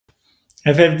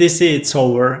FFDC, it's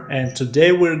over, and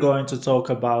today we're going to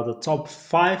talk about the top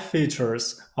 5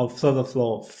 features of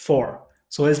FlutterFlow 4.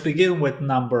 So let's begin with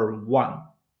number 1.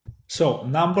 So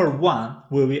number 1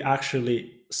 will be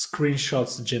actually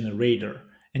screenshots generator.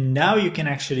 And now you can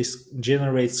actually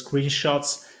generate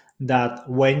screenshots that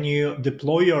when you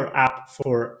deploy your app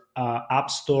for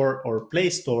App Store or Play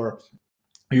Store,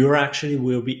 you actually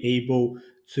will be able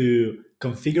to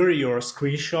configure your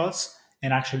screenshots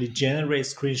and actually generate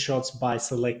screenshots by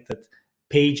selected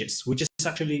pages, which is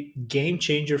actually game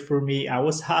changer for me. I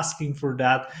was asking for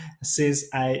that since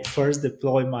I first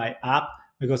deployed my app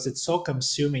because it's so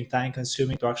consuming, time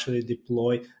consuming to actually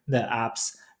deploy the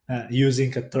apps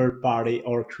using a third party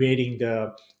or creating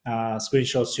the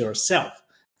screenshots yourself.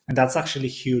 And that's actually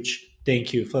huge.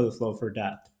 Thank you, FlutterFlow, for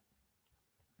that.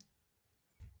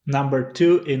 Number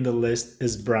 2 in the list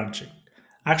is branching.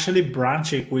 Actually,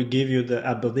 branching will give you the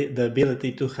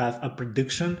ability to have a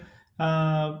production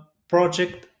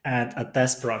project and a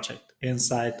test project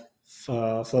inside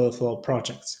FlutterFlow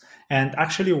projects. And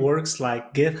actually works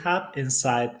like GitHub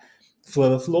inside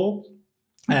FlutterFlow.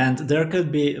 And there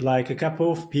could be like a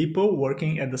couple of people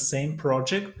working at the same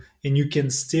project, and you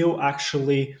can still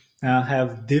actually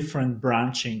have different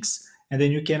branchings. And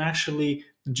then you can actually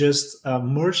just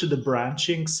merge the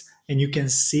branchings, and you can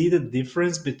see the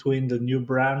difference between the new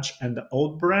branch and the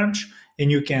old branch,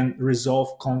 and you can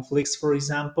resolve conflicts, for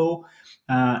example.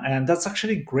 And that's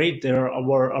actually great. There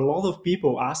were a lot of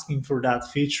people asking for that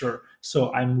feature,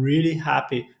 so I'm really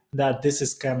happy that this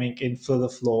is coming in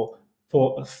FlutterFlow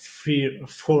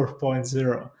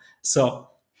 4.0. So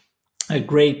a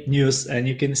great news, and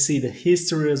you can see the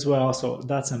history as well, so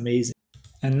that's amazing.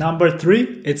 And number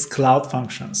 3, it's cloud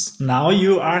functions. Now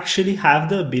you actually have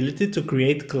the ability to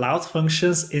create cloud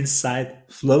functions inside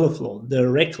FlutterFlow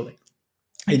directly.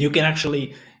 And you can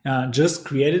actually just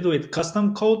create it with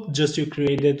custom code, just you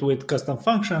create it with custom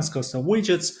functions, custom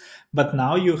widgets, but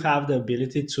now you have the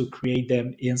ability to create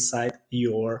them inside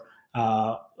your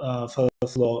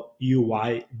FlutterFlow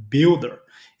UI builder.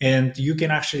 And you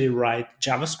can actually write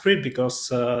JavaScript because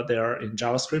they are in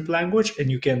JavaScript language,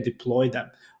 and you can deploy them,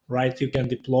 right? You can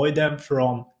deploy them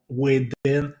from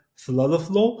within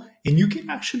FlutterFlow, and you can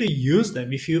actually use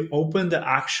them. If you open the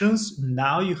actions,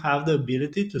 now you have the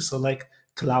ability to select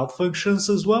cloud functions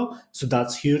as well. So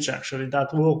that's huge, actually.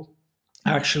 That will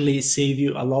actually save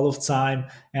you a lot of time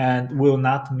and will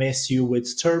not mess you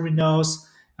with terminals.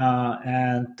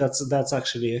 And that's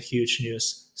actually a huge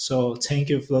news. So thank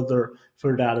you, Flutter,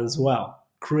 for that as well.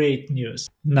 Great news.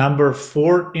 Number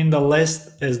 4 in the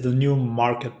list is the new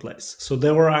marketplace. So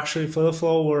they were actually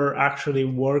FlutterFlow were actually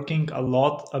working a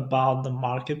lot about the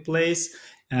marketplace,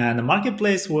 and the new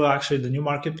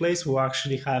marketplace will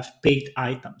actually have paid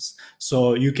items.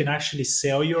 So you can actually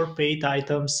sell your paid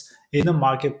items in the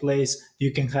marketplace.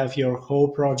 You can have your whole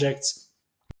projects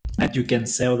and you can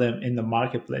sell them in the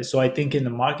marketplace. So I think in the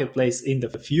marketplace in the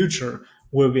future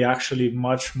will be actually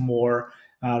much more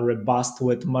robust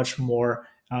with much more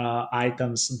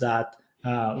items that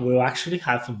will actually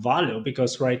have value,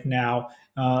 because right now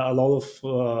a lot of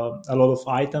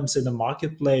items in the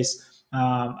marketplace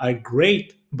are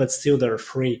great, but still they're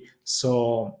free.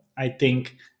 So I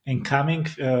think in coming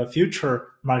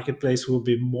future, marketplace will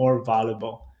be more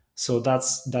valuable. So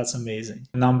that's amazing.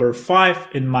 Number 5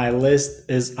 in my list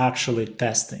is actually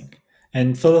testing.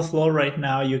 And FlutterFlow right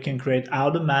now you can create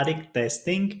automatic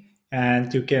testing,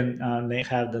 and you can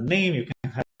have the name, you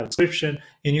can have the description,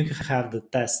 and you can have the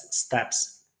test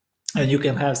steps. And you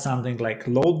can have something like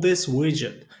load this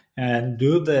widget and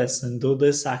do this and do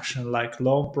this action, like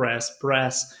long press,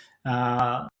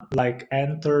 like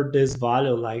enter this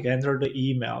value, like enter the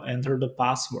email, enter the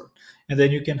password, and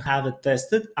then you can have it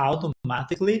tested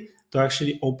automatically to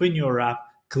actually open your app,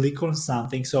 click on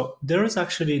something. So there is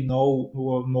actually no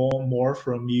more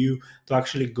from you to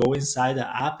actually go inside the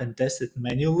app and test it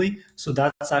manually. So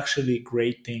that's actually a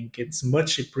great thing. It's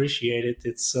much appreciated.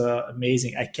 It's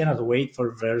amazing. I cannot wait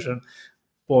for version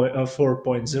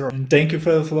 4.0. And thank you,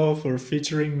 FlutterFlow, for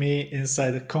featuring me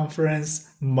inside the conference.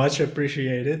 Much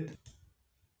appreciated.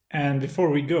 And before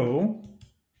we go,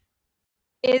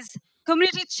 is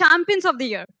Community Champions of the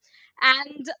Year.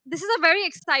 And this is a very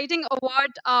exciting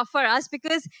award for us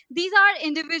because these are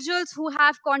individuals who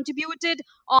have contributed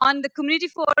on the community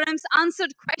forums,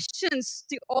 answered questions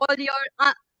to all your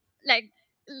like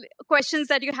questions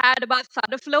that you had about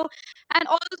FlutterFlow, and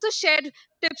also shared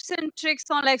tips and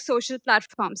tricks on like social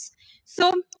platforms.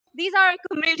 So these are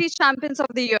Community Champions of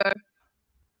the Year.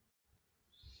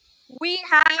 We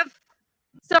have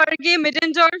Sergey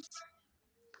Middendorf,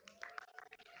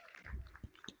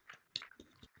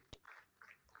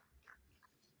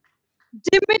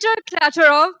 Dimitar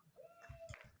Klatarov.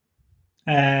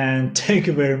 And thank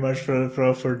you very much for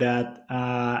that.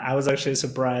 I was actually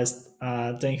surprised.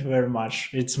 Thank you very much.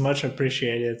 It's much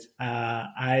appreciated.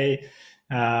 I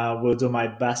will do my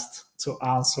best to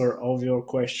answer all your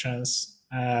questions.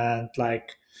 And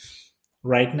like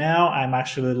right now, I'm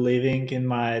actually living in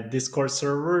my Discord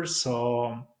server.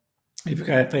 So if you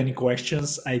have any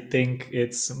questions, I think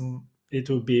it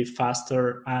will be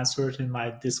faster answered in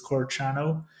my Discord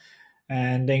channel.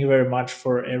 And thank you very much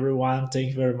for everyone.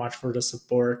 Thank you very much for the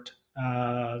support.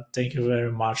 Thank you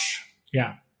very much.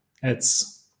 Yeah,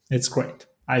 it's great.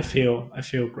 I feel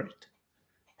great.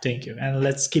 Thank you, and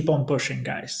let's keep on pushing,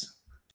 guys.